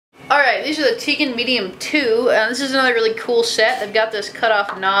Alright, these are the Teagan Medium 2. This is another really cool set. They've got this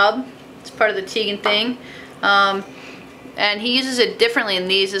cut-off knob. It's part of the Teagan thing. And he uses it differently in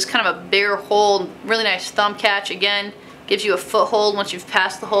these. It's kind of a bigger hold, really nice thumb catch. Again, gives you a foothold once you've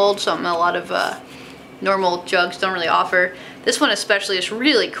passed the hold, something a lot of normal jugs don't really offer. This one especially is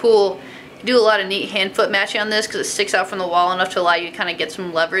really cool. You do a lot of neat hand-foot matching on this because it sticks out from the wall enough to allow you to kind of get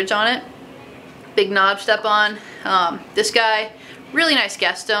some leverage on it. Big knob step on. This guy, really nice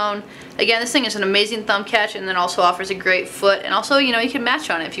gas stone. Again, this thing is an amazing thumb catch and then also offers a great foot. And also, you know, you can match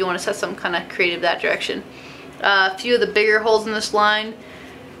on it if you want to set some kind of creative that direction. A few of the bigger holds in this line.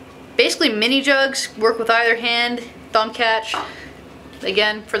 Basically mini jugs, work with either hand. Thumb catch,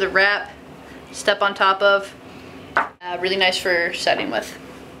 again, for the wrap. Step on top of. Really nice for setting with.